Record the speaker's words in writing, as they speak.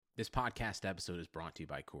This podcast episode is brought to you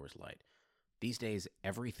by Coors Light. These days,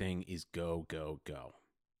 everything is go, go, go.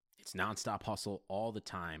 It's nonstop hustle all the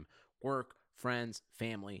time. Work, friends,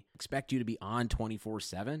 family expect you to be on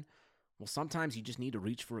 24/7. Well, sometimes you just need to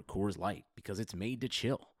reach for a Coors Light because it's made to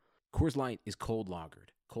chill. Coors Light is cold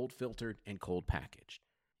lagered, cold filtered, and cold packaged.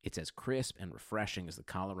 It's as crisp and refreshing as the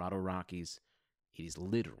Colorado Rockies. It is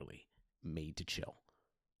literally made to chill.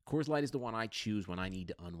 Coors Light is the one I choose when I need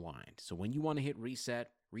to unwind. So when you want to hit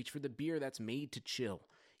reset, reach for the beer that's made to chill.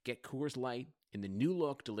 Get Coors Light in the new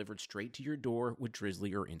look delivered straight to your door with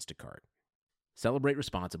Drizzly or Instacart. Celebrate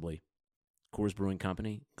responsibly. Coors Brewing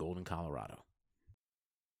Company, Golden, Colorado.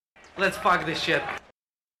 Let's park this shit.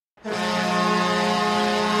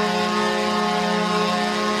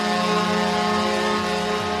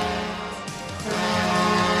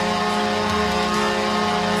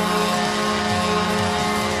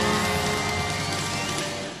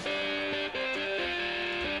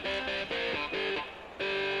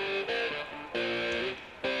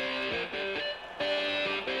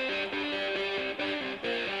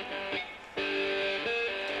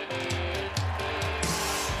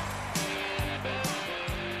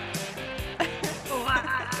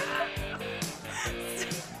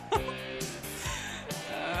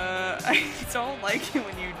 I don't like it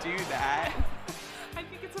when you do that. I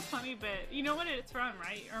think it's a funny bit. You know what it's from,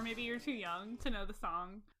 right? Or maybe you're too young to know the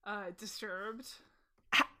song Disturbed.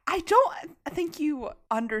 I don't think you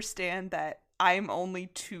understand that I'm only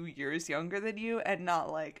 2 years younger than you and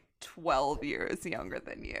not like 12 years younger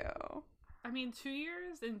than you. I mean, 2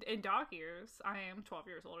 years in dog years. I am 12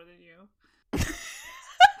 years older than you.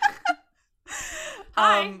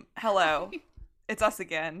 Hi. Hello. It's us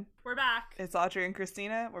again. We're back. It's Audrey and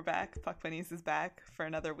Christina. We're back. Puck Bunnies is back for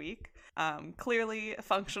another week. Clearly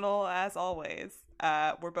functional as always.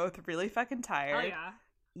 We're both really fucking tired. Oh, yeah.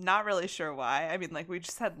 Not really sure why. I mean, like, we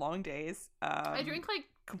just had long days. I drink like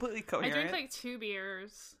completely coherent. I drank like 2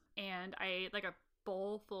 beers and I ate like a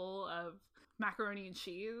bowl full of macaroni and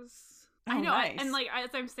cheese. Oh, I know. nice. And like as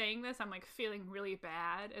I'm saying this, I'm like feeling really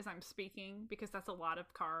bad as I'm speaking because that's a lot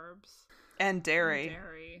of carbs. And dairy.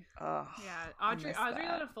 Yeah, Audrey that.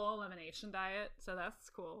 on a full elimination diet, so that's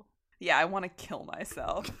cool. Yeah, I want to kill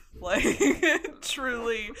myself. Like,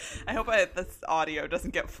 truly. I hope this audio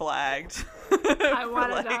doesn't get flagged. I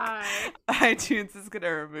want to die. iTunes is going to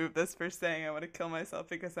remove this for saying I want to kill myself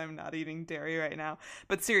because I'm not eating dairy right now.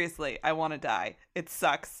 But seriously, I want to die. It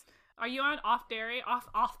sucks. Are you on off dairy,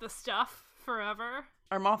 off the stuff forever?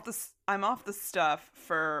 I'm off the stuff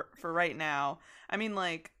for right now. I mean,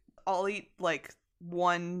 like, I'll eat like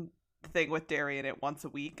one thing with dairy in it once a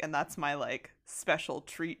week, and that's my like special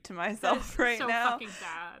treat to myself right so now. Fucking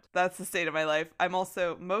bad. That's the state of my life. I'm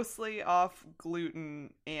also mostly off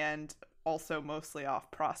gluten and also mostly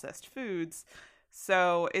off processed foods.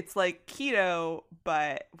 So it's like keto,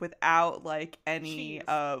 but without like any Cheese.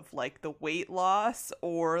 of like the weight loss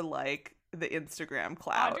or like the Instagram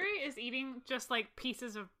clout. Audrey is eating just like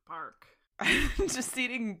pieces of bark. I'm just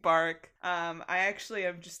eating bark. I'm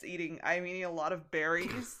eating a lot of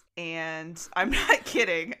berries, and I'm not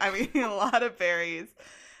kidding. I'm eating a lot of berries.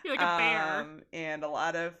 You're like a bear. And a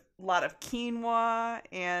lot of quinoa,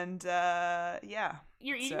 and yeah.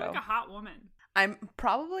 You're eating like a hot woman. I'm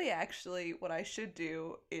probably actually what I should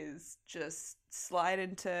do is just slide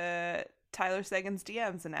into Tyler Sagan's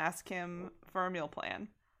DMs and ask him for a meal plan.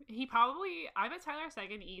 I bet Tyler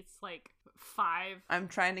Sagan eats like 5. I'm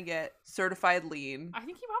trying to get certified lean. I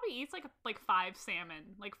think he probably eats like 5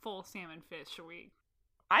 salmon, like full salmon fish a week.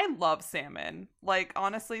 I love salmon. Like,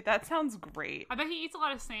 honestly, that sounds great. I bet he eats a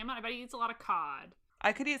lot of salmon. I bet he eats a lot of cod.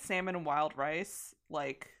 I could eat salmon and wild rice,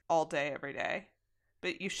 like, all day, every day.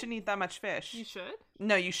 But you shouldn't eat that much fish. You should?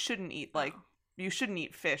 No, you shouldn't eat, you shouldn't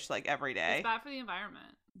eat fish, like, every day. It's bad for the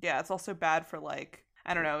environment. Yeah, it's also bad for, like,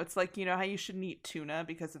 I don't know. It's like, you know how you shouldn't eat tuna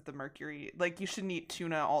because of the mercury? Like, you shouldn't eat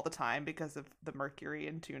tuna all the time because of the mercury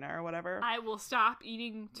in tuna or whatever. I will stop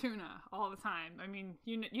eating tuna all the time. I mean,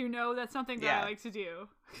 you know that's something that I like to do.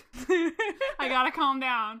 I gotta calm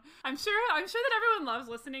down. I'm sure that everyone loves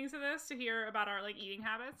listening to this to hear about our like eating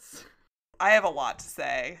habits. I have a lot to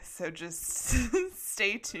say, so just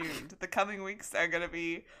stay tuned. The coming weeks are gonna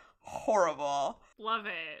be horrible. Love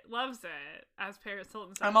it. Loves it. As Paris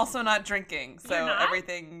Hilton said. I'm also not drinking, so You're not?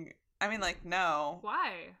 everything. I mean, like, no.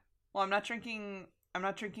 Why? Well, I'm not drinking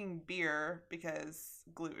beer because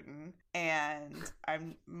gluten, and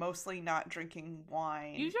I'm mostly not drinking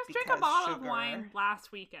wine. You just drank a because bottle sugar. of wine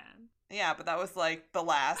last weekend. Yeah, but that was like the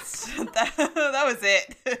last. that was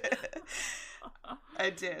it. I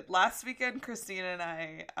did. Last weekend, Christina and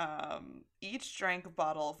I each drank a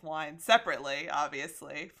bottle of wine separately,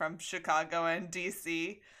 obviously, from Chicago and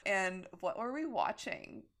DC. And what were we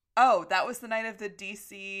watching? Oh, that was the night of the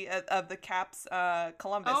DC of the Caps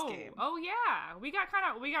Columbus game. Oh yeah, we got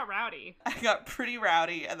rowdy. I got pretty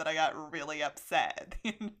rowdy, and then I got really upset at the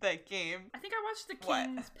end of that game. I think I watched the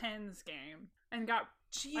Kings Pens game and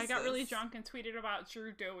I got really drunk and tweeted about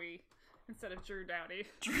Drew Doughty instead of Drew Doughty.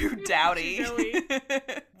 Drew Doughty. Drew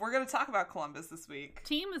Doughty. We're gonna talk about Columbus this week.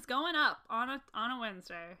 Team is going up on a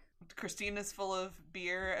Wednesday. Christina's full of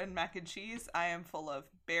beer and mac and cheese. I am full of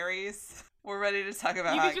berries. We're ready to talk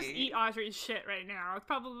about hockey. You hockey. could just eat Audrey's shit right now. It's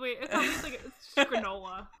probably like it's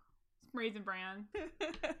granola. Raisin Bran.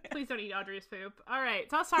 Please don't eat Audrey's poop. All right,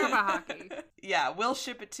 so let's talk about hockey. Yeah, we'll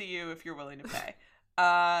ship it to you if you're willing to pay.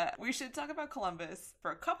 We should talk about Columbus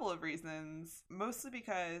for a couple of reasons. Mostly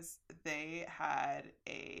because they had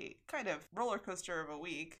a kind of roller coaster of a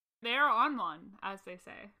week. They're on one, as they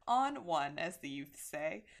say. On one, as the youth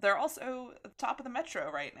say. They're also top of the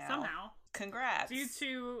Metro right now. Somehow. Congrats. Due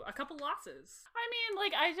to a couple losses. I mean,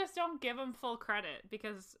 like, I just don't give them full credit,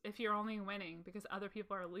 because if you're only winning because other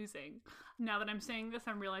people are losing. Now that I'm saying this,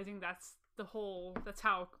 I'm realizing that's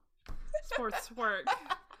how sports work.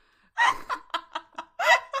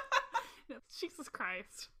 Jesus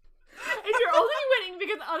Christ. If you're only winning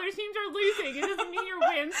because other teams are losing, it doesn't mean your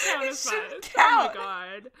wins count as much. Oh my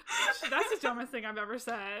god. That's the dumbest thing I've ever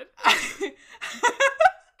said.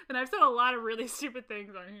 And I've said a lot of really stupid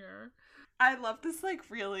things on here. I love this, like,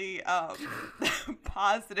 really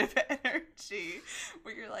positive energy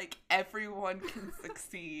where you're like, everyone can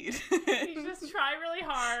succeed. You just try really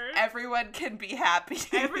hard. Everyone can be happy.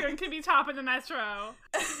 Everyone can be top of the Metro.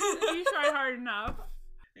 You try hard enough.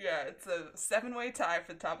 Yeah, it's a 7-way tie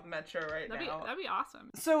for the top of the Metro now. That'd be awesome.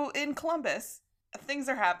 So in Columbus, things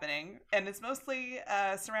are happening, and it's mostly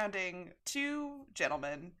surrounding two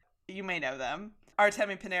gentlemen. You may know them.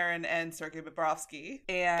 Artemi Panarin and Sergei Bobrovsky.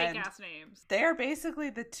 And fake-ass names. They are basically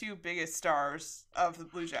the two biggest stars of the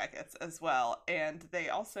Blue Jackets as well. And they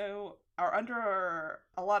also are under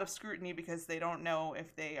a lot of scrutiny because they don't know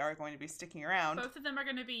if they are going to be sticking around. Both of them are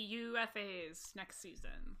going to be UFAs next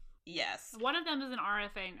season. Yes. One of them is an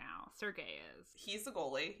RFA now. Sergei is. He's the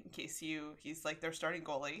goalie, he's like their starting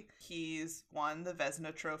goalie. He's won the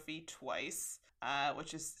Vezina Trophy twice,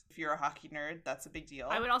 which is, if you're a hockey nerd, that's a big deal.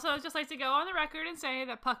 I would also just like to go on the record and say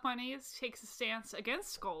that Puck Bunnies takes a stance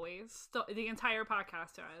against goalies. The entire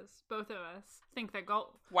podcast does. Both of us think that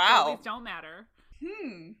goalies don't matter.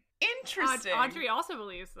 Interesting. Audrey also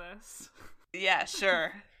believes this. Yeah,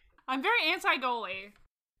 sure. I'm very anti-goalie.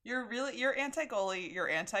 You're anti-goalie, you're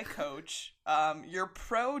anti-coach, you're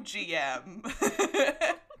pro-GM.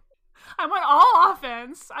 I want all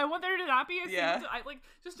offense. I want there to not be a yeah.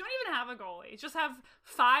 Just don't even have a goalie. Just have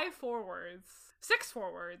 5 forwards, 6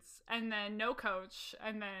 forwards, and then no coach,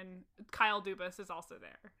 and then Kyle Dubas is also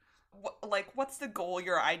there. What's the goal,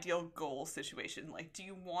 your ideal goal situation? Like, do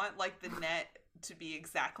you want, like, the net to be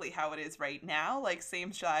exactly how it is right now? Like,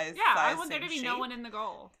 same size, yeah, I want there to be shape? No one in the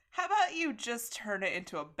goal. How about you just turn it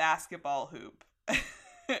into a basketball hoop?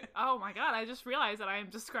 Oh my god, I just realized that I am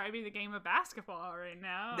describing the game of basketball right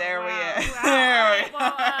now. There we are. Wow.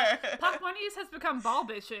 Well, Puck Bunnies has become ball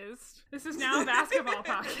bitches. This is now a basketball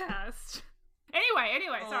podcast. Anyway,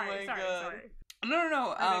 sorry.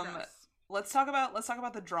 No. Let's talk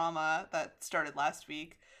about the drama that started last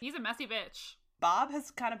week. He's a messy bitch. Bob has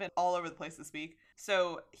kind of been all over the place this week.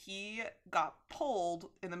 So he got pulled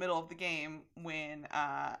in the middle of the game when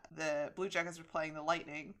the Blue Jackets were playing the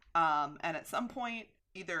Lightning. And at some point,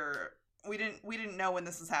 either we didn't know when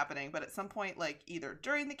this was happening, but at some point, like either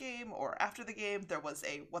during the game or after the game, there was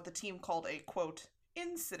what the team called a quote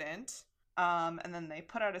incident. And then they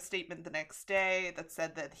put out a statement the next day that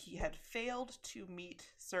said that he had failed to meet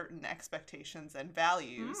certain expectations and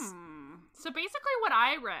values. So basically, what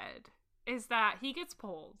I read is that he gets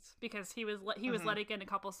pulled because he was letting in a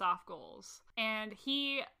couple soft goals, and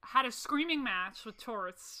he had a screaming match with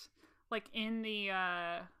Torts, like in the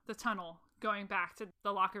tunnel going back to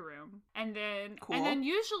the locker room, and then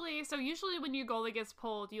usually when your goalie gets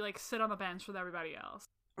pulled, you like sit on the bench with everybody else.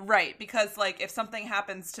 Right, because like if something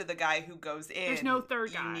happens to the guy who goes in, there's no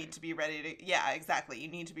third guy. You need to be ready to. Yeah, exactly. You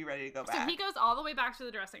need to be ready to go back. So he goes all the way back to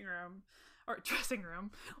the dressing room.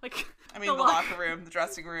 Like, I mean, the locker room, the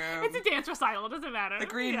dressing room. It's a dance recital. It doesn't matter. The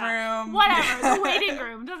green room. Whatever. The waiting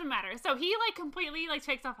room. Doesn't matter. So he, like, completely, like,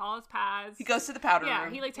 takes off all his pads. He goes to the powder room. Yeah,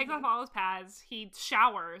 he, like, takes off all his pads. He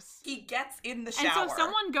showers. He gets in the shower. And so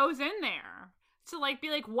someone goes in there. to like be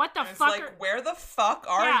like, what the It's fuck? like, where the fuck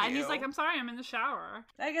are you? Yeah, and he's like, I'm sorry, I'm in the shower.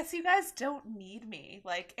 I guess you guys don't need me.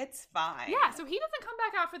 Like, it's fine. Yeah, so he doesn't come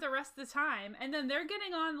back out for the rest of the time, and then they're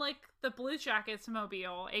getting on like the Blue Jackets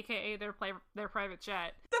mobile, aka their private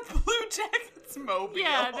jet. The Blue Jackets mobile.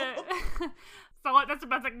 Yeah, so that's the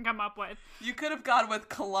best I can come up with. You could have gone with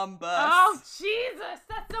Columbus. Oh Jesus,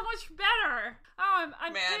 that's so much better. Oh,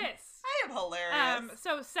 I'm Man, pissed. I am hilarious.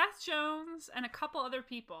 So Seth Jones and a couple other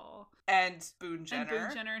people. And Boone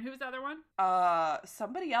Jenner. And who's the other one?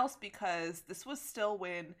 Somebody else, because this was still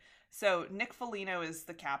when... So Nick Foligno is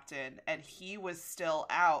the captain, and he was still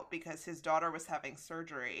out because his daughter was having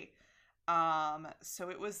surgery. So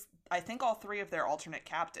it was... I think all three of their alternate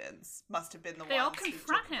captains must have been the ones who They all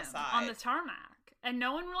confront him aside. on the tarmac, and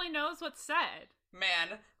no one really knows what's said.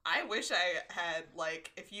 Man, I wish I had,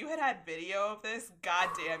 like, if you had video of this,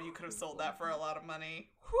 goddamn, you could have sold that for a lot of money.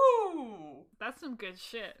 Whoo! That's some good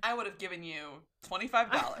shit. I would have given you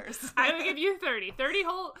 $25. I would give you 30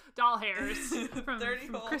 whole doll hairs from 30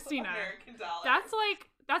 from whole Christina. American dollars.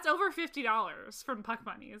 That's over $50 from Puck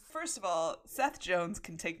Bunnies. First of all, Seth Jones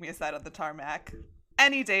can take me aside on the tarmac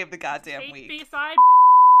any day of the goddamn Take week. B-side,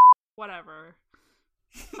 whatever.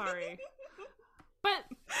 Sorry. But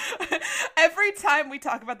every time we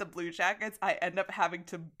talk about the Blue Jackets, I end up having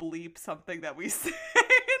to bleep something that we say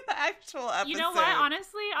in the actual episode. you know what?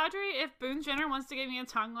 Honestly, Audrey, if Boone Jenner wants to give me a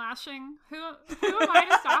tongue lashing, who am I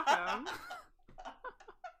to stop him?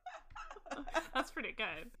 That's pretty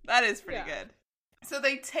good. That is pretty good. So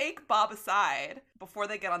they take Bob aside before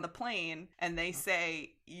they get on the plane, and they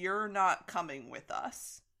say, "You're not coming with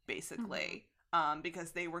us," basically.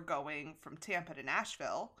 Because they were going from Tampa to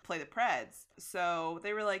Nashville to play the Preds. So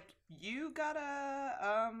they were like, you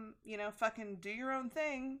gotta, fucking do your own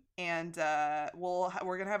thing. And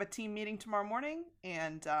we're gonna have a team meeting tomorrow morning,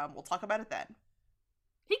 and we'll talk about it then.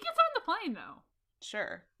 He gets on the plane, though.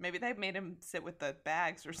 Sure. Maybe they made him sit with the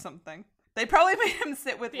bags or something. They probably made him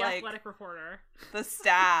sit with, the athletic reporter. The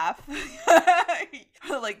staff.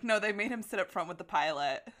 No, they made him sit up front with the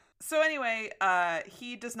pilot. So anyway,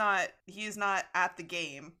 he's not at the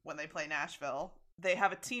game when they play Nashville. They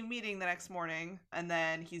have a team meeting the next morning, and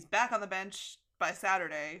then he's back on the bench by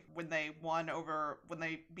Saturday when they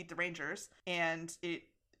beat the Rangers. And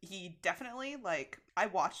he definitely, I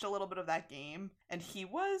watched a little bit of that game, and he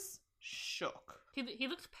was shook. He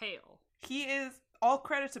looked pale. He is, all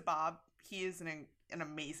credit to Bob, he is an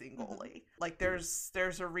amazing goalie.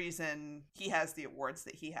 There's a reason he has the awards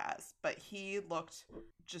that he has, but he looked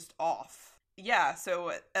just off. Yeah,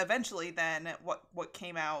 so eventually then what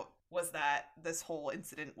came out was that this whole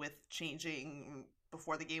incident with changing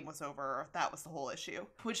before the game was over, that was the whole issue.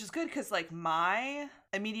 Which is good because my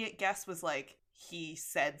immediate guess was he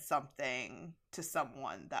said something to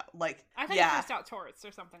someone that I think he cursed out Torts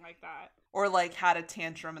or something like that. Or had a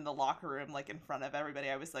tantrum in the locker room in front of everybody.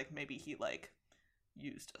 I was maybe he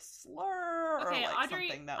used a slur okay, or Audrey,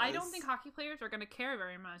 something that was... I don't think hockey players are going to care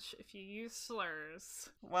very much if you use slurs.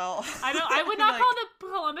 Well, I would not call the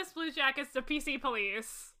Columbus Blue Jackets the PC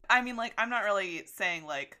police. I mean, I'm not really saying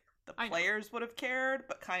the players would have cared,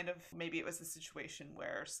 but kind of maybe it was a situation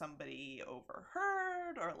where somebody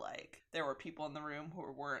overheard, or there were people in the room who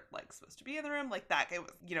weren't supposed to be in the room, that. It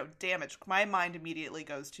was, damage. My mind immediately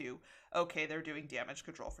goes to, okay, they're doing damage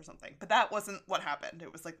control for something, but that wasn't what happened.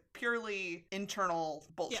 It was purely internal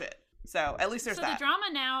bullshit. Yeah. So at least there's that. So the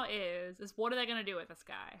drama now is what are they going to do with this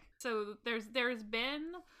guy? So there's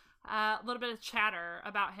been a little bit of chatter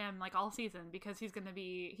about him all season, because he's an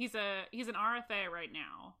RFA right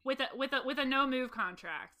now with a no move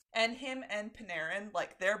contract. And him and Panarin,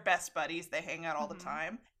 they're best buddies. They hang out all the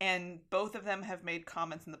time, and both of them have made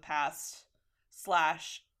comments in the past.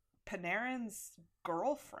 Panarin's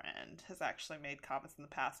girlfriend has actually made comments in the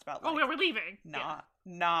past about we're leaving,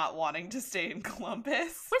 not wanting to stay in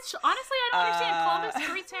Columbus. Which honestly, I don't understand. Columbus is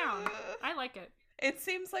a great town. I like it. It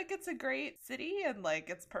seems like it's a great city, and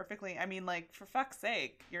it's perfectly. I mean, for fuck's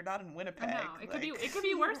sake, you're not in Winnipeg. No, it could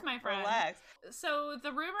be worse, my friend. Relax. So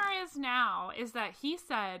the rumor is that he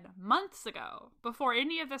said months ago, before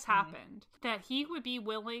any of this happened, that he would be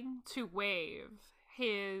willing to waive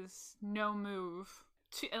his no move.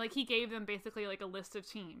 He gave them basically a list of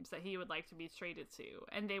teams that he would like to be traded to,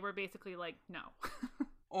 and they were basically no.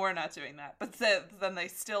 We're not doing that. But then they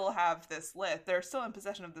still have this list. They're still in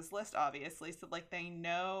possession of this list, obviously. So, they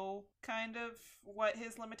know kind of what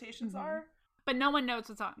his limitations are. But no one knows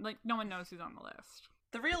no one knows who's on the list.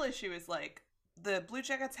 The real issue is, the Blue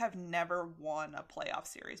Jackets have never won a playoff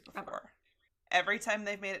series before. Ever. Every time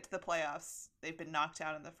they've made it to the playoffs, they've been knocked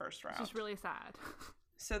out in the first round. Which is really sad.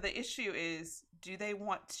 So the issue is, do they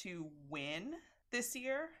want to win this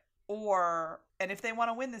year? And if they want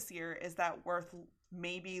to win this year, is that worth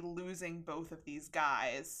maybe losing both of these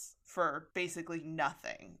guys for basically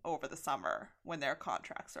nothing over the summer when their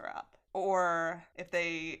contracts are up? Or if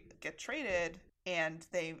they get traded and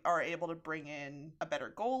they are able to bring in a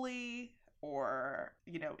better goalie or,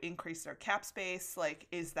 you know, increase their cap space, like,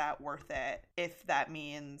 is that worth it if that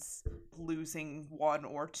means losing one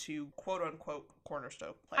or two quote unquote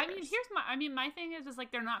cornerstone players? I mean, my thing is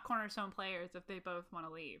like, they're not cornerstone players if they both want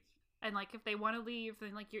to leave. And, like, if they want to leave,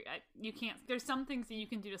 then, like, you can't. There's some things that you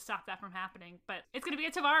can do to stop that from happening. But it's going to be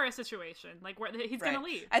a Tavares situation, like, where he's going to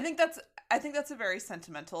leave. I think that's a very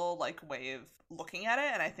sentimental, like, way of looking at it.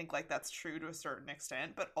 And I think, like, that's true to a certain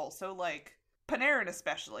extent. But also, like, Panarin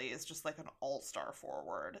especially is just, like, an all-star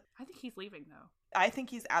forward. I think he's leaving, though. I think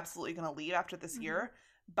he's absolutely going to leave after this year.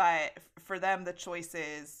 But for them, the choice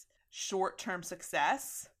is short-term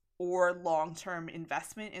success or long-term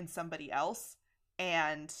investment in somebody else.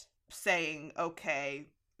 And saying, okay,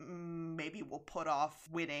 maybe we'll put off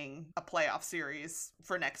winning a playoff series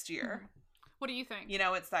for next year. What do you think? You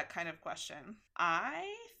know, it's that kind of question. I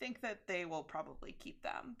think that they will probably keep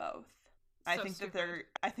them both. I think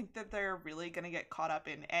that they're really going to get caught up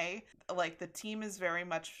in like, the team is very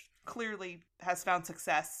much clearly has found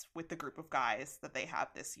success with the group of guys that they have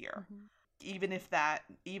this year. Even if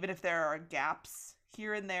there are gaps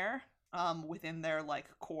here and there within their, like,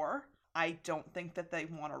 core, I don't think that they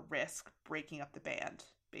want to risk breaking up the band,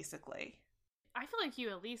 basically. I feel like you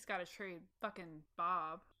at least got to trade fucking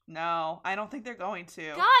Bob. No, I don't think they're going to.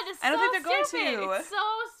 God, it's so stupid. I don't think they're going to. It's so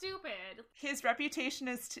stupid. His reputation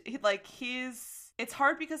is, it's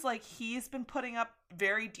hard because, like, he's been putting up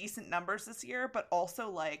very decent numbers this year, but also,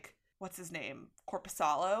 like, what's his name?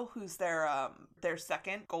 Korpisalo, who's their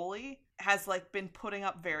second goalie, has, like, been putting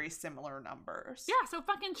up very similar numbers. Yeah, so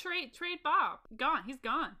fucking trade Bob. Gone. He's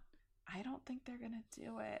gone. I don't think they're gonna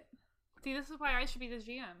do it. See, this is why I should be the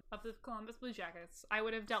GM of the Columbus Blue Jackets. I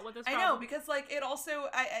would have dealt with this problem. I know, because, like, it also,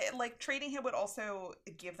 I like, trading him would also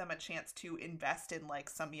give them a chance to invest in,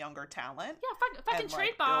 like, some younger talent. Yeah, fucking trade,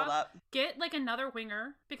 like, Bob. Get, like, another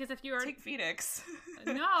winger, because if you are... Take Phoenix.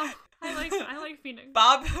 No, I like Phoenix.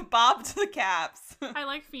 Bob to the Caps. I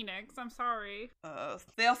like Phoenix, I'm sorry.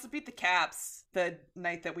 They also beat the Caps the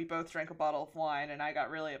night that we both drank a bottle of wine, and I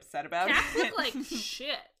got really upset about it. Caps look like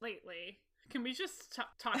shit lately. Can we just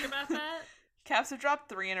talk about that? Caps have dropped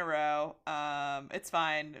 3 in a row. It's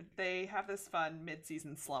fine. They have this fun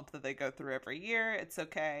mid-season slump that they go through every year. It's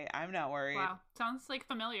okay. I'm not worried. Wow. Sounds, like,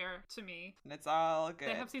 familiar to me. And it's all good.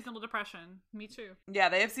 They have seasonal depression. Me too. Yeah,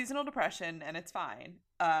 they have seasonal depression, and it's fine.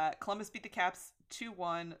 Columbus beat the Caps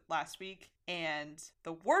 2-1 last week, and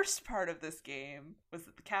the worst part of this game was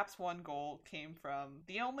that the Caps' one goal came from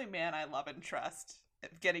the only man I love and trust,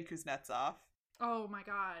 Evgeny Kuznetsov. Oh my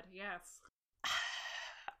god, yes.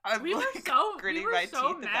 We were so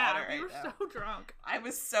mad. We were so drunk. I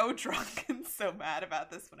was so drunk and so mad about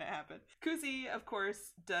this when it happened. Kuzi, of course,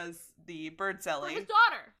 does the Birdseli. His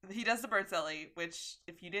daughter. He does the Birdseli, which,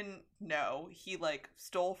 if you didn't know, he, like,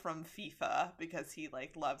 stole from FIFA because he,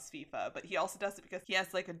 like, loves FIFA. But he also does it because he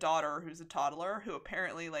has, like, a daughter who's a toddler who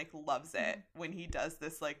apparently, like, loves it when he does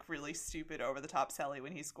this, like, really stupid over-the-top celly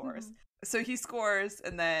when he scores. So he scores,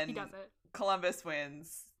 and then he does it. Columbus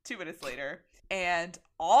wins 2 minutes later. And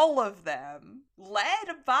all of them, led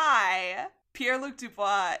by Pierre-Luc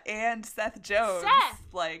Dubois and Seth Jones,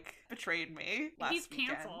 like, betrayed me last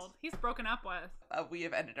weekend. Canceled. He's broken up with. We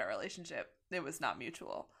have ended our relationship. It was not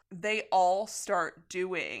mutual. They all start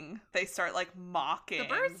like, mocking.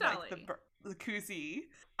 The Birdseli. Like, the Kuzi.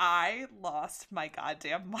 I lost my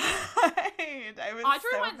goddamn mind. I was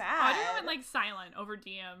so mad. Audrey went, like, silent over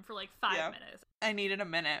DM for, like, 5 minutes. I needed a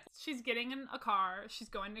minute. She's getting in a car. She's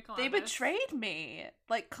going to Columbus. They betrayed me.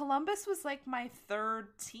 Like, Columbus was, like, my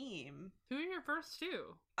third team. Who are your first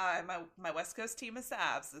two? My West Coast team is the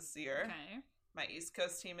Avs this year. Okay. My East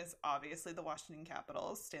Coast team is obviously the Washington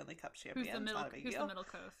Capitals, Stanley Cup champions. Who's the Middle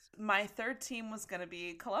Coast? My third team was going to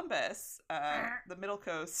be Columbus. The Middle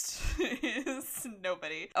Coast is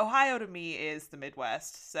nobody. Ohio to me is the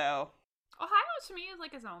Midwest, so... Ohio to me is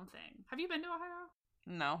like its own thing. Have you been to Ohio?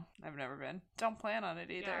 No, I've never been. Don't plan on it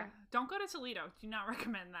either. Yeah. Don't go to Toledo. Do not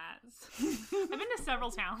recommend that. I've been to several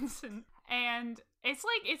towns and it's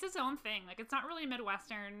like it's its own thing. Like it's not really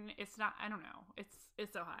Midwestern. It's not. I don't know.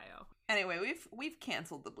 It's Ohio. Anyway, we've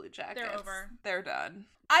canceled the Blue Jackets. They're over. They're done.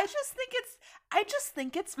 I just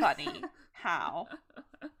think it's funny how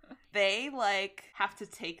they like have to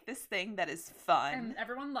take this thing that is fun and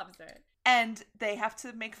everyone loves it. And they have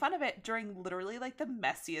to make fun of it during literally like the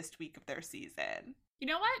messiest week of their season. You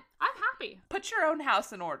know what? I'm happy. Put your own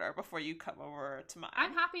house in order before you come over to mine.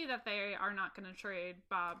 I'm happy that they are not going to trade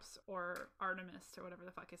Bob's or Artemis or whatever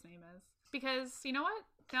the fuck his name is. Because, you know what?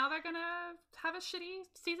 Now they're going to have a shitty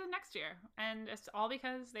season next year. And it's all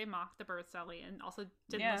because they mocked the bird Sully and also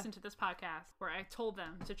didn't listen to this podcast where I told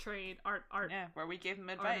them to trade where we gave them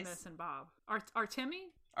advice. Artemis and Bob. Artemi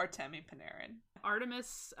Panarin.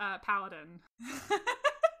 Artemis Paladin.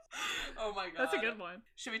 Oh my god. That's a good one.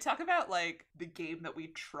 Should we talk about, like, the game that we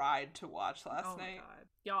tried to watch last night? Oh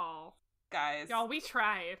my god. Y'all, we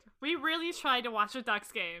tried. We really tried to watch the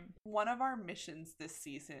Ducks game. One of our missions this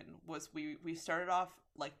season was we started off,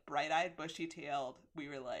 like, bright-eyed, bushy-tailed. We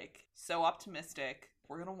were, like, so optimistic.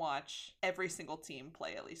 We're gonna watch every single team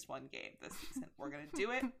play at least one game this season. We're gonna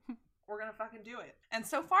do it. We're gonna fucking do it. And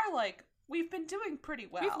so far, like, we've been doing pretty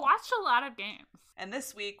well. We've watched a lot of games. And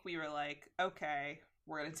this week we were like, okay,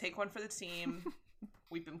 we're going to take one for the team.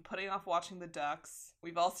 We've been putting off watching the Ducks.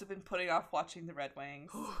 We've also been putting off watching the Red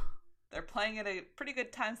Wings. They're playing at a pretty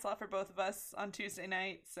good time slot for both of us on Tuesday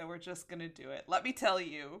night, so we're just going to do it. Let me tell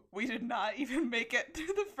you, we did not even make it through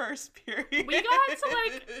the first period. We got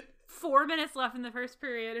to, like, 4 minutes left in the first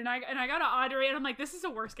period, and I got to Audrey, and I'm like, this is the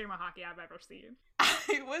worst game of hockey I've ever seen.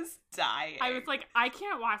 I was dying. I was like, I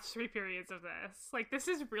can't watch 3 periods of this. Like, this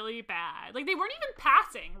is really bad. Like, they weren't even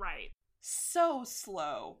passing right. So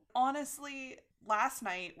slow. Honestly, last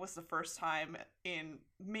night was the first time in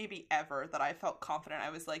maybe ever that I felt confident.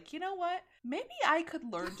 I was like, you know what? Maybe I could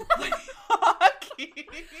learn to play hockey.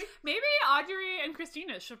 Maybe Audrey and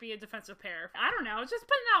Christina should be a defensive pair. I don't know. Just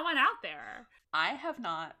putting that one out there. I have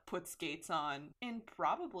not put skates on in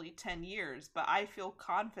probably 10 years, but I feel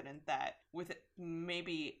confident that with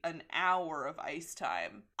maybe an hour of ice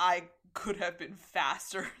time, I could have been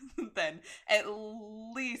faster than at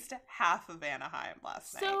least half of Anaheim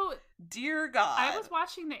last night. So, dear God. I was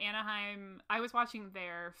watching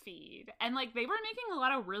their feed, and, like, they were making a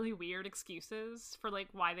lot of really weird excuses for, like,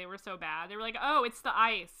 why they were so bad. They were like, oh, it's the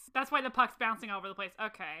ice. That's why the puck's bouncing all over the place.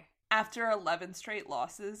 Okay. After 11 straight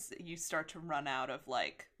losses, you start to run out of,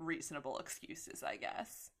 like, reasonable excuses, I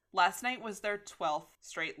guess. Last night was their 12th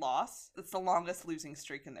straight loss. It's the longest losing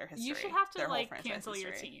streak in their history. You should have to, like, cancel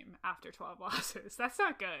your team after 12 losses. That's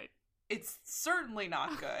not good. It's certainly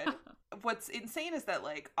not good. What's insane is that,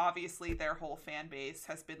 like, obviously their whole fan base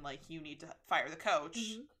has been like, you need to fire the coach.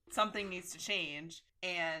 Mm-hmm. Something needs to change.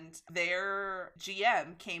 And their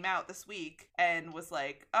GM came out this week and was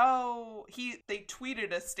like, they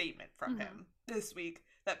tweeted a statement from him this week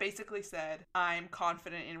that basically said, I'm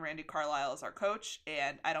confident in Randy Carlyle as our coach,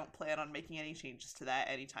 and I don't plan on making any changes to that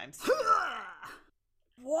anytime soon.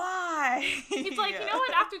 Why? It's like, you know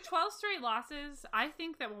what? After 12 straight losses, I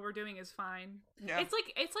think that what we're doing is fine. Yeah.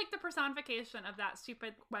 It's like the personification of that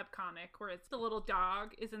stupid webcomic where it's the little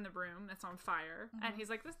dog is in the room that's on fire, and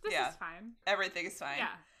he's like, this is fine. Everything is fine. Yeah.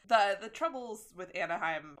 The troubles with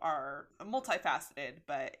Anaheim are multifaceted,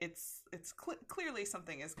 but it's clearly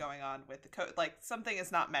something is going on with the coach. Like, something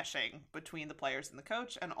is not meshing between the players and the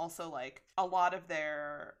coach, and also, like, a lot of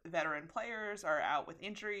their veteran players are out with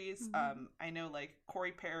injuries. Mm-hmm. I know, like,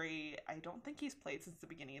 Corey Perry, I don't think he's played since the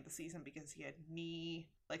beginning of the season because he had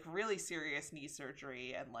really serious knee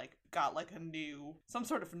surgery and, like, got, like, some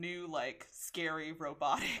sort of new, like, scary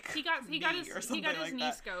robotic He got his knee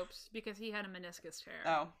scoped because he had a meniscus tear.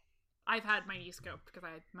 Oh. I've had my knee scoped because I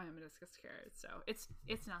had my meniscus tear, so it's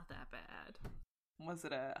not that bad. Was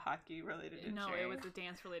it a hockey-related injury? No, it was a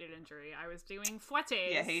dance-related injury. I was doing fouettes.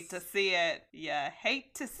 You hate to see it.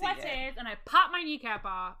 Fouettes, and I popped my kneecap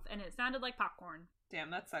off, and it sounded like popcorn. Damn,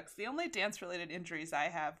 that sucks. The only dance-related injuries I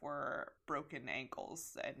have were broken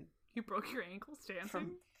ankles. And you broke your ankles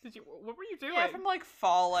dancing? What were you doing? Yeah, from, like,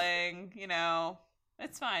 falling, you know.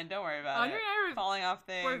 It's fine. Don't worry about it. Falling off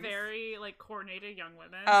things. We're very, like, coordinated young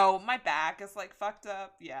women. Oh, my back is, like, fucked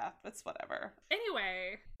up. Yeah, that's whatever.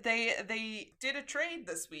 Anyway. They did a trade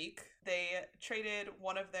this week. They traded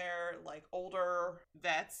one of their, like, older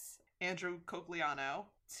vets, Andrew Cogliano,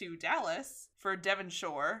 to Dallas for Devon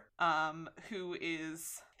Shore, who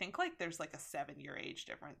is, I think, like, there's, like, a 7-year age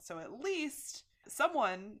difference. So at least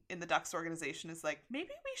someone in the Ducks organization is like, maybe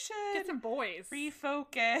we should get some boys,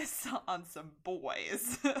 refocus on some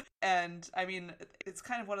boys. And I mean, it's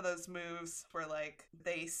kind of one of those moves where, like,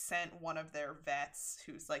 they sent one of their vets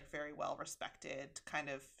who's, like, very well respected to kind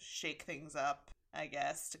of shake things up. I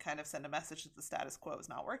guess, to kind of send a message that the status quo is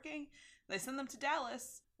not working. They send them to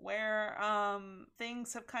Dallas, where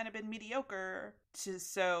things have kind of been mediocre.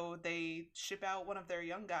 So they ship out one of their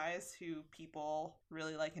young guys who people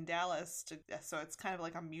really like in Dallas. So it's kind of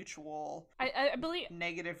like a mutual, I believe,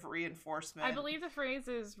 negative reinforcement. I believe the phrase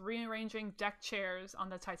is rearranging deck chairs on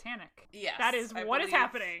the Titanic. Yes, that is what is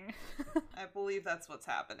happening. I believe that's what's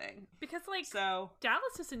happening. Because, like, so Dallas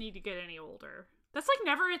doesn't need to get any older. That's like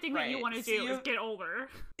never a thing that you want to do is get older.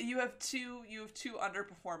 You have two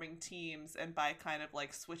underperforming teams, and by kind of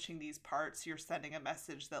like switching these parts, you're sending a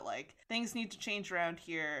message that like things need to change around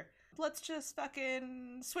here. Let's just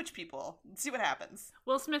fucking switch people and see what happens.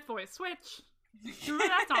 Will Smith voice switch. Remember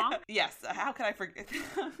that song? Yes. How could I forget?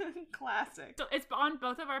 Classic. So it's on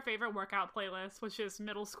both of our favorite workout playlists, which is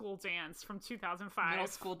Middle School Dance from 2005. Middle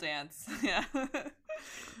School Dance. Yeah.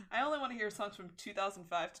 I only want to hear songs from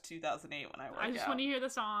 2005 to 2008 when I work out. I just want to hear the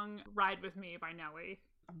song Ride With Me by Nelly.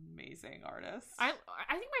 Amazing artist. I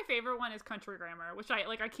think my favorite one is Country Grammar, which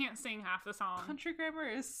I can't sing half the song. Country Grammar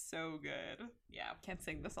is so good. Yeah, can't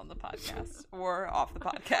sing this on the podcast or off the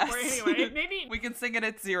podcast. Or anyway, maybe we can sing it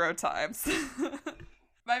at 0 times.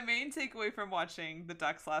 My main takeaway from watching the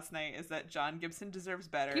Ducks last night is that John Gibson deserves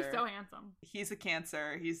better. He's so handsome. He's a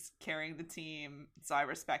Cancer. He's carrying the team, so I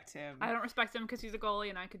respect him. I don't respect him because he's a goalie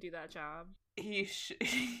and I could do that job. He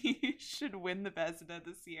should win the Vezina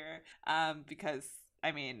this year because,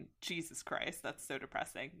 I mean, Jesus Christ, that's so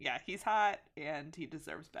depressing. Yeah, he's hot and he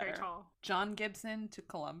deserves better. Very tall. John Gibson to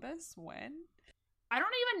Columbus? When? I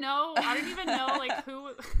don't even know like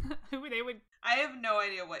who they would. I have no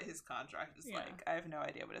idea what his contract is like. I have no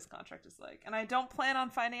idea what his contract is like. And I don't plan on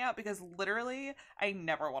finding out because literally I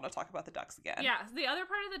never want to talk about the Ducks again. Yeah, the other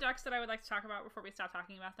part of the Ducks that I would like to talk about before we stop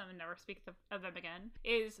talking about them and never speak of them again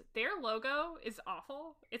is their logo is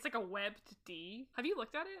awful. It's like a webbed D. Have you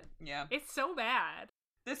looked at it? Yeah. It's so bad.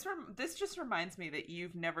 This just reminds me that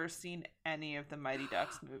you've never seen any of the Mighty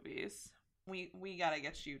Ducks movies. We gotta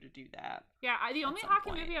get you to do that. Yeah, the only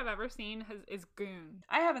hockey movie I've ever seen is Goon.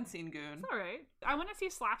 I haven't seen Goon. It's alright. I want to see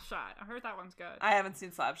Slapshot. I heard that one's good. I haven't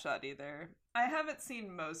seen Slapshot either. I haven't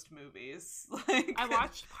seen most movies. I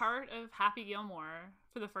watched part of Happy Gilmore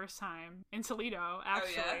for the first time in Toledo,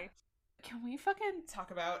 actually. Oh, yeah? Can we fucking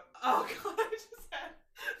talk about... Oh god, I just had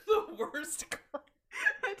the worst cramp.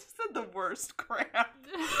 I just had the worst cramp.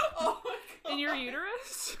 Oh my god. In your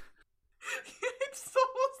uterus? I just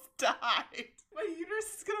almost died. My uterus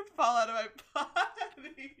is gonna fall out of my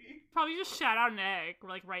body. Probably just shat out an egg,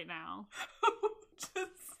 like right now.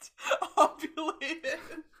 Just ovulated.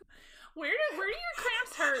 Where do your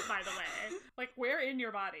cramps hurt, by the way? Like, where in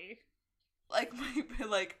your body? Like mine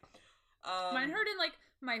hurt in like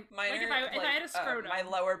my if I had a scrotum. My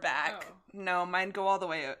lower back. Oh. No, mine go all the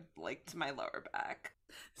way like to my lower back.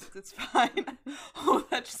 It's fine. Oh,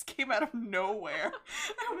 that just came out of nowhere.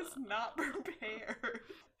 I was not prepared.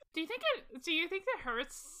 Do you think it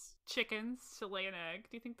hurts chickens to lay an egg?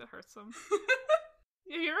 Do you think that hurts them?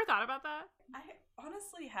 Have you ever thought about that? I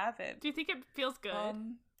honestly haven't. Do you think it feels good?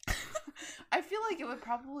 I feel like it would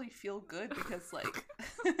probably feel good because like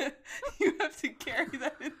you have to carry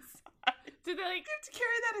that inside. Do they like you have to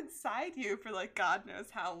carry that inside you for like God knows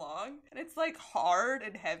how long, and it's like hard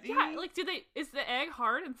and heavy. Yeah, like is the egg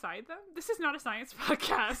hard inside them? This is not a science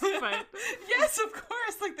podcast, but yes, of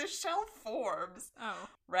course. Like the shell forms. Oh,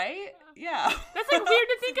 right? Yeah, that's like weird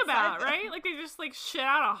to think about, right? Like they just like shit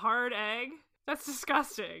out a hard egg. That's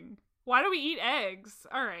disgusting. Why do we eat eggs?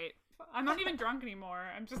 All right, I'm not even drunk anymore.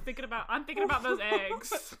 I'm thinking about those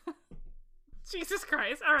eggs. Jesus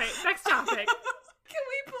Christ! All right, next topic. Can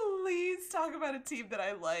we please talk about a team that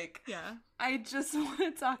I like? Yeah. I just want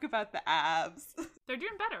to talk about the Avs. They're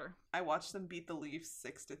doing better. I watched them beat the Leafs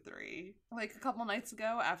 6-3. Like a couple nights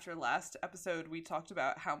ago, after last episode, we talked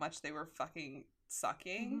about how much they were fucking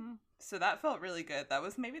sucking. Mm-hmm. So that felt really good. That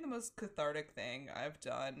was maybe the most cathartic thing I've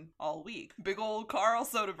done all week. Big old Carl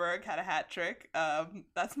Soderberg had a hat trick.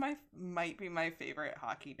 That's might be my favorite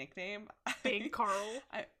hockey nickname. Big Carl.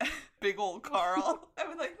 Big old Carl. I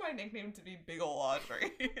would like my nickname to be Big ol'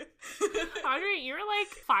 Audrey. Audrey, you're like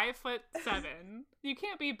 5'7". You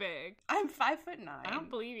can't be big. I'm 5'9". I don't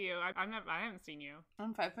believe you. I haven't seen you.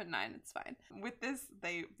 I'm 5'9". It's fine. With this,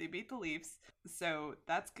 they beat the Leafs, so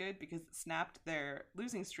that's good because it snapped their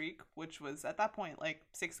losing streak, which was at that point like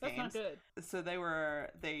 6 games. That's not good. So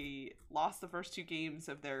they lost the first 2 games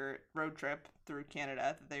of their road trip through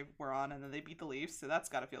Canada that they were on, and then they beat the Leafs, so that's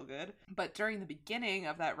gotta feel good. But during the beginning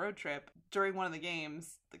of that road trip, during one of the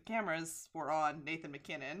games, the cameras were on Nathan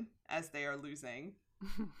MacKinnon as they are losing.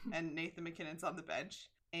 And Nathan MacKinnon's on the bench,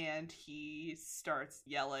 and he starts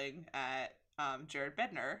yelling at Jared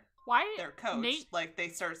Bednar, Why their coach. Nate? Like, they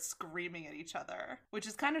start screaming at each other, which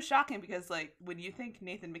is kind of shocking because, like, when you think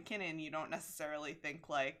Nathan MacKinnon, you don't necessarily think,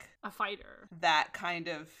 like, A fighter. that kind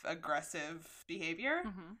of aggressive behavior.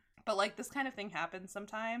 Mm-hmm. But, like, this kind of thing happens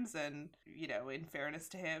sometimes, and, you know, in fairness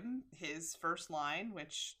to him, his first line,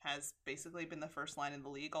 which has basically been the first line in the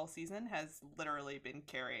league all season, has literally been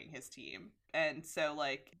carrying his team. And so,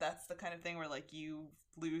 like, that's the kind of thing where, like, you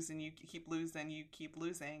lose and you keep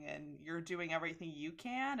losing, and you're doing everything you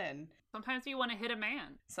can, and Sometimes you want to hit a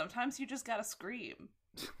man. sometimes you just gotta scream.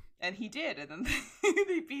 And he did, and then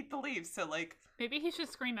they beat the Leafs, so, like, Maybe he should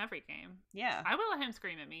scream every game. yeah. I would let him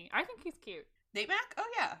scream at me. I think he's cute. Nate Mac? Oh,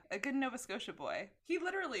 yeah. A good Nova Scotia boy. He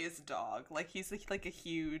literally is a dog. Like, he's like a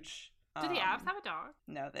huge... Do the Avs have a dog?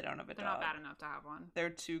 No, they don't have a They're dog. not bad enough to have one. They're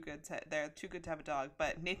too good to have a dog.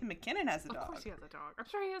 But Nathan MacKinnon has a Of dog. course he has a dog. I'm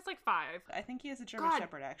sure he has like 5. I think he has a German God.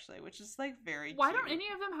 Shepherd, actually, which is, like, very Why cute. don't any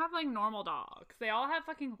of them have like normal dogs? They all have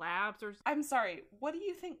fucking labs or I'm sorry. What do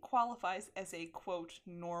you think qualifies as a, quote,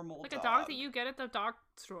 normal like dog? a dog that you get at the dog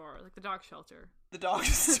store, like the dog shelter. The dog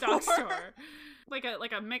The store? dog store. Like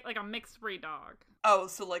a mixed breed dog. Oh,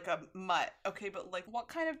 so like a mutt. Okay, but, like, what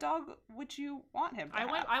kind of dog would you want him to have?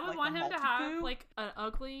 I would Like want a him to have Maltipoo? like an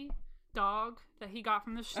ugly dog that he got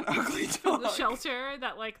from the An ugly dog. the shelter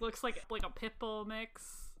that like looks like a pit bull mix.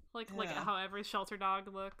 Like Yeah. how every shelter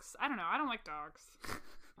dog looks. I don't know. I don't like dogs.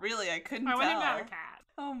 Really, I couldn't I tell. want him to have a cat.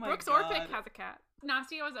 Oh my Brooks god. Orpik has a cat.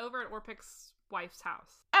 Nastia was over at Orpik's wife's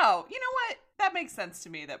house. Oh, you know what? That makes sense to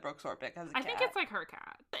me that Brooks Orpik has a cat. I think it's like her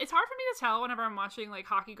cat. It's hard for me to tell whenever I'm watching like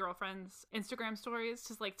hockey girlfriends Instagram stories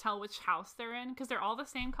to like tell which house they're in because they're all the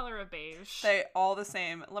same color of beige. They all the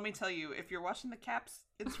same. Let me tell you, if you're watching the Caps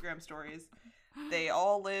Instagram stories, they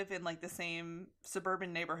all live in like the same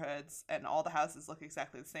suburban neighborhoods, and all the houses look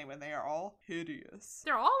exactly the same, and they are all hideous.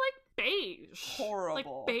 They're all like beige.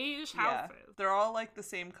 Horrible. Like beige Yeah, houses. they're all like the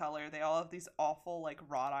same color. They all have these awful like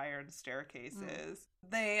wrought iron staircases.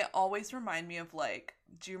 They always remind me of like,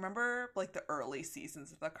 do you remember like the early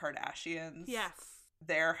seasons of the Kardashians? Yes.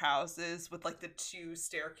 Their houses with like the 2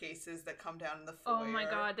 staircases that come down in the foyer. Oh my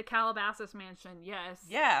god, the Calabasas mansion. Yes.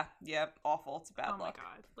 Yeah. Yep. Awful. It's a bad Oh my luck.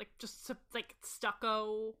 god. Like just like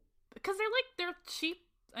stucco because they're cheap.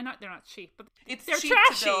 They're not cheap, but It's they're cheap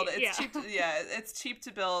trashy. to build. It's yeah. cheap to, it's cheap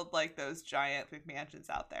to build like those giant McMansions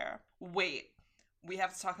out there. Wait, we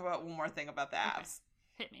have to talk about one more thing about the Okay. Avs,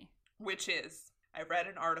 Hit me. which is I read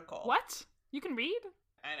an article. What? You can read?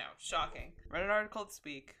 I know, shocking. Read an article this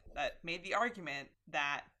week that made the argument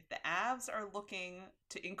that the Avs are looking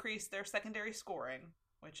to increase their secondary scoring,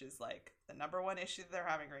 which is like the number one issue that they're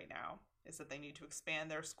having right now, is that they need to expand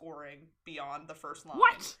their scoring beyond the first line.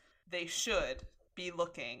 What? They should be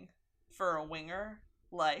looking for a winger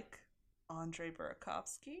like Andre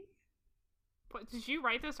Burakovsky. What, did you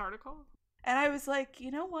write this article? And I was like,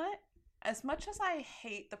 you know what? As much as I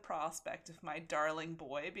hate the prospect of my darling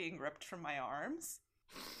boy being ripped from my arms,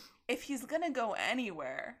 if he's gonna go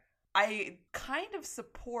anywhere, I kind of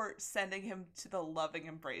support sending him to the loving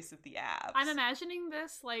embrace of the Avs. I'm imagining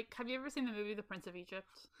this like, have you ever seen the movie The Prince of Egypt?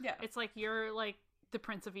 Yeah. It's like you're like the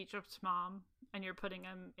Prince of Egypt's mom, and you're putting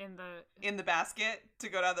him in the basket to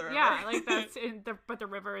go down the river. yeah, like that's but the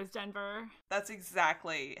river is Denver, That's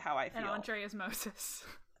exactly how I feel. and Andre is Moses.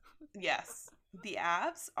 Yes. The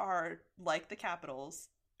Avs are, like the Capitals,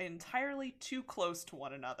 entirely too close to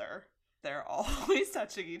one another. They're always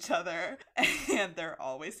touching each other, and they're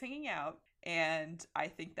always hanging out. And I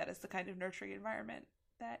think that is the kind of nurturing environment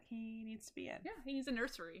that he needs to be in. Yeah, he needs a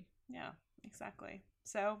nursery. Yeah, exactly.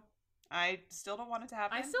 So, I still don't want it to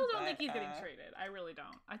happen. I still don't but, think he's getting traded. I really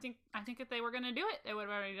don't. I think if they were gonna do it, they would have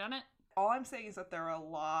already done it. All I'm saying is that there are a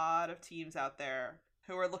lot of teams out there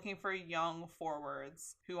who are looking for young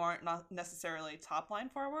forwards who aren't not necessarily top line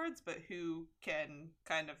forwards, but who can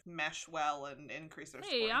kind of mesh well and increase their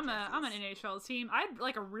Hey, scoring I'm an chances. NHL team. I'd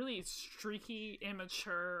like a really streaky,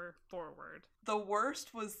 immature forward. The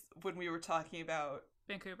worst was when we were talking about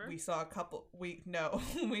Vancouver. we saw a couple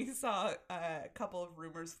of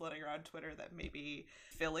rumors floating around Twitter that maybe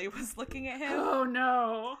Philly was looking at him. Oh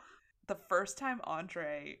no. The first time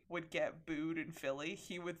Andre would get booed in Philly,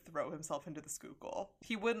 he would throw himself into the Schuylkill.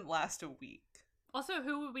 He wouldn't last a week. Also,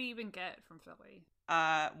 who would we even get from Philly?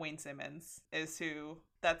 Wayne Simmons is who.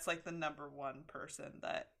 That's like the number one person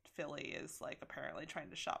that Philly is like apparently trying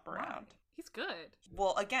to shop around. Why? He's good.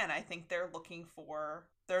 Well, again, I think they're looking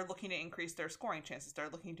to increase their scoring chances. They're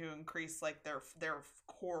looking to increase like their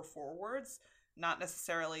core forwards, not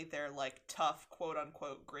necessarily their like tough, quote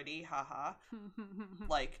unquote gritty, haha,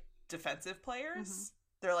 like defensive players.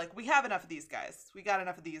 They're like, we have enough of these guys. We got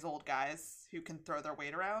enough of these old guys who can throw their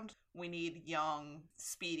weight around. We need young,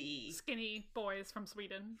 speedy, skinny boys from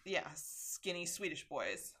Sweden. Yeah, skinny Swedish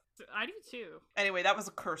boys. I do too. Anyway, that was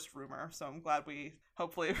a cursed rumor, so I'm glad we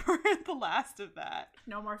hopefully were the last of that.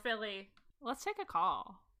 No more Philly. Let's take a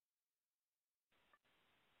call.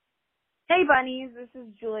 Hey bunnies, this is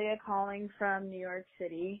Julia calling from New York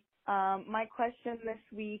City. My question this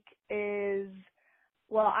week is,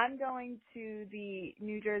 well, I'm going to the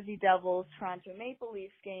New Jersey Devils Toronto Maple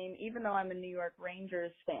Leafs game, even though I'm a New York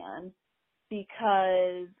Rangers fan,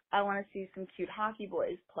 because I want to see some cute hockey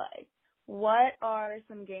boys play. What are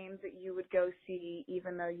some games that you would go see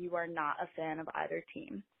even though you are not a fan of either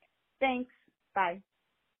team? Thanks. Bye.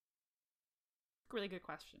 Really good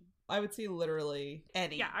question. I would see literally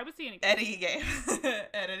any. Yeah, I would see any game. At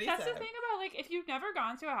any That's time. the thing about, like, if you've never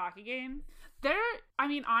gone to a hockey game,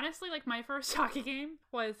 honestly, like, my first hockey game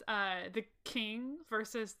was the King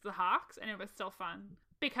versus the Hawks, and it was still fun.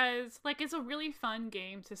 Because, like, it's a really fun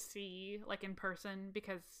game to see, like, in person,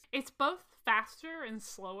 because it's both faster and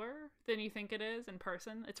slower than you think it is in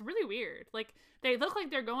person. It's really weird. Like, they look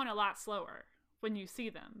like they're going a lot slower when you see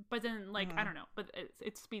them. But then, like, I don't know, but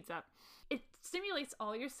it speeds up. It stimulates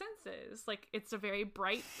all your senses. Like, it's a very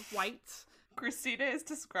bright white. Christina is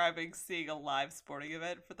describing seeing a live sporting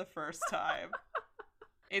event for the first time.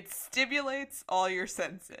 It stimulates all your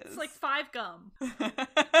senses. It's like 5 gum.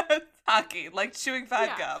 Hockey, like chewing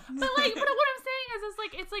 5 gum. But what I'm saying is,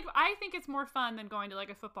 it's like I think it's more fun than going to like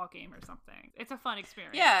a football game or something. It's a fun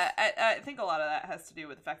experience. Yeah, I think a lot of that has to do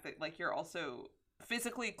with the fact that like you're also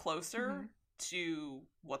physically closer to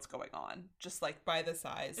what's going on, just like by the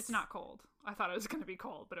size. It's not cold. I thought it was going to be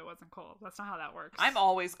cold, but it wasn't cold. That's not how that works. I'm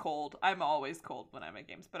always cold when I'm at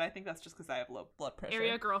games, but I think that's just because I have low blood pressure.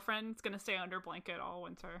 Area girlfriend's going to stay under blanket all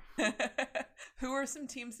winter. Who are some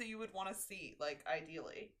teams that you would want to see, like,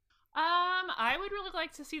 ideally? I would really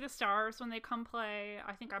like to see the Stars when they come play.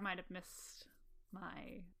 I think I might have missed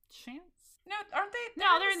my chance. No, aren't they?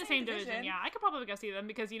 No, they're in the same division. Yeah, I could probably go see them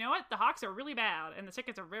because you know what? The Hawks are really bad and the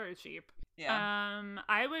tickets are very cheap. Yeah.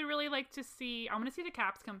 I would really like to see. I want to see the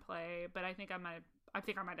Caps come play, but I think I might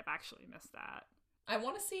have actually missed that. I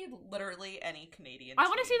want to see literally any Canadian. I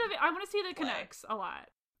want to see the Canucks a lot.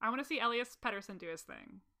 I want to see Elias Pettersson do his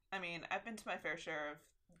thing. I mean, I've been to my fair share of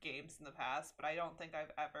games in the past, but I don't think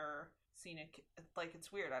I've ever seen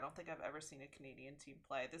it's weird. I don't think I've ever seen a Canadian team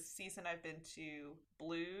play. This season I've been to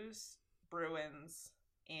Blues, Bruins,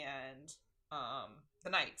 and the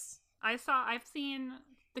Knights. I've seen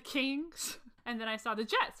the Kings, and then I saw the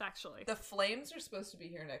Jets, actually. The Flames are supposed to be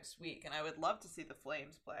here next week, and I would love to see the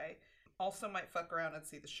Flames play. Also might fuck around and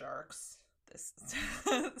see the Sharks.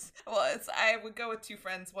 I would go with 2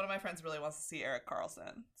 friends. One of my friends really wants to see Erik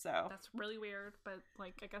Karlsson, so that's really weird, but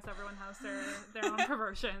like I guess everyone has their own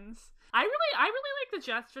perversions. I really like the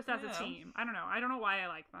Jets just as a team. I don't know why I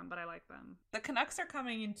like them, but I like them. The Canucks are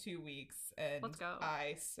coming in 2 weeks, and let's go.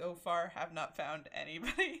 I so far have not found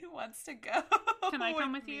anybody who wants to go. Can I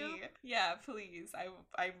come with you? Yeah, please.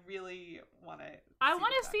 I really want to. I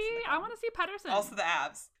want to see Pettersson. Also the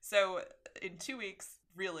Avs. So in 2 weeks.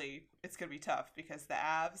 Really, it's going to be tough because the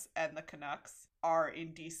Avs and the Canucks are in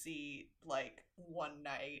DC like one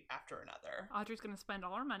night after another. Audrey's going to spend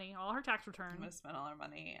all her money, all her tax return. I'm going to spend all her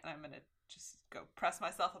money and I'm going to just go press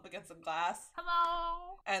myself up against some glass.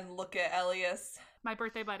 Hello! And look at Elias. My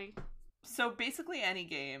birthday buddy. So basically any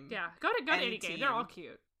game. Yeah, go to any game. They're all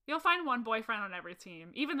cute. You'll find one boyfriend on every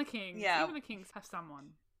team. Even the Kings. Yeah. Even the Kings have someone.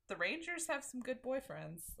 The Rangers have some good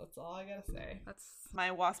boyfriends. That's all I gotta say. That's my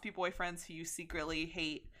waspy boyfriends who you secretly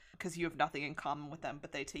hate because you have nothing in common with them,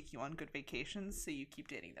 but they take you on good vacations, so you keep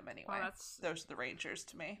dating them anyway. Well, those are the Rangers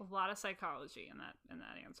to me. A lot of psychology in that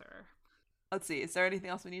answer. Let's see. Is there anything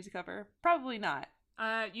else we need to cover? Probably not.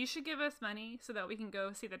 You should give us money so that we can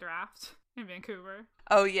go see the draft in Vancouver.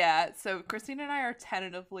 Oh, yeah. So Christina and I are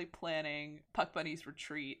tentatively planning Puck Bunny's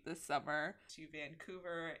retreat this summer to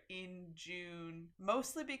Vancouver in June,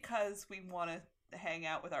 mostly because we want to hang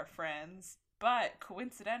out with our friends. But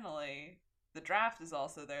coincidentally, the draft is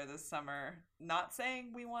also there this summer. Not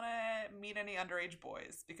saying we want to meet any underage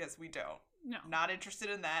boys, because we don't. No. Not interested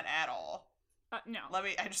in that at all. No.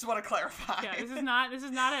 I just want to clarify. Yeah, this is not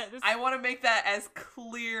it. I want to make that as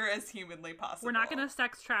clear as humanly possible. We're not going to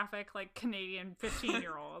sex traffic like Canadian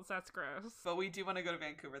 15-year-olds. That's gross. But we do want to go to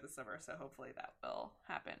Vancouver this summer, so hopefully that will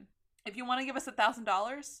happen. If you want to give us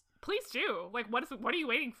 $1,000, please do. Like, what are you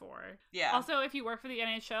waiting for? Yeah. Also, if you work for the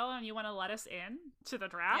NHL and you want to let us in to the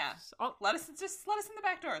draft, let us in the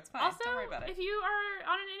back door. It's fine. Also, don't worry about it. If you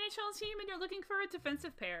are on an NHL team and you're looking for a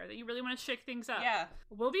defensive pair that you really want to shake things up, yeah,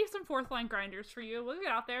 we'll be some 4th line grinders for you. We'll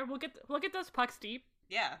get out there. We'll get those pucks deep.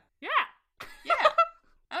 Yeah. Yeah. Yeah.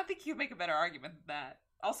 I don't think you can make a better argument than that.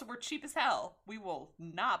 Also, we're cheap as hell. We will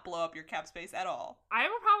not blow up your cap space at all. I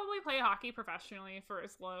would probably play hockey professionally for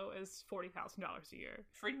as low as $40,000 a year.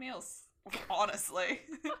 Free meals, honestly.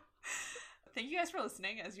 Thank you guys for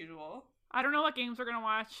listening, as usual. I don't know what games we're gonna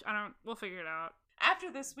watch. We'll figure it out.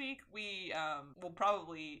 After this week, we will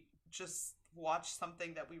probably just watch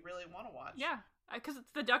something that we really want to watch. Yeah, because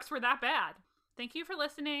the Ducks were that bad. Thank you for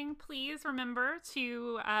listening. Please remember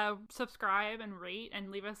to subscribe and rate and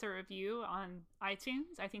leave us a review on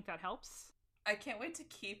iTunes. I think that helps. I can't wait to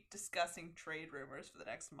keep discussing trade rumors for the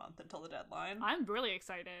next month until the deadline. I'm really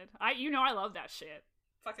excited. I love that shit.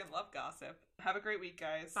 Fucking love gossip. Have a great week,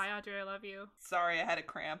 guys. Bye, Audrey. I love you. Sorry, I had a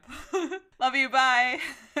cramp. Love you. Bye.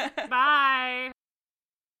 Bye.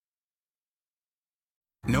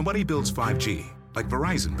 Nobody builds 5G like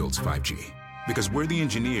Verizon builds 5G. Because we're the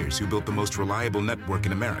engineers who built the most reliable network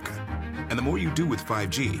in America. And the more you do with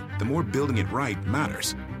 5G, the more building it right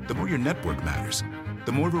matters. The more your network matters.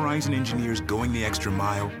 The more Verizon engineers going the extra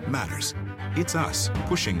mile matters. It's us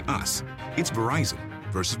pushing us. It's Verizon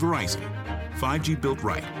versus Verizon. 5G built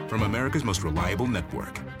right from America's most reliable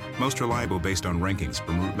network. Most reliable based on rankings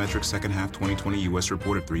from RootMetrics second half 2020 U.S.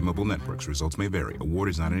 report of 3 mobile networks. Results may vary. Award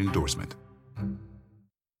is not an endorsement.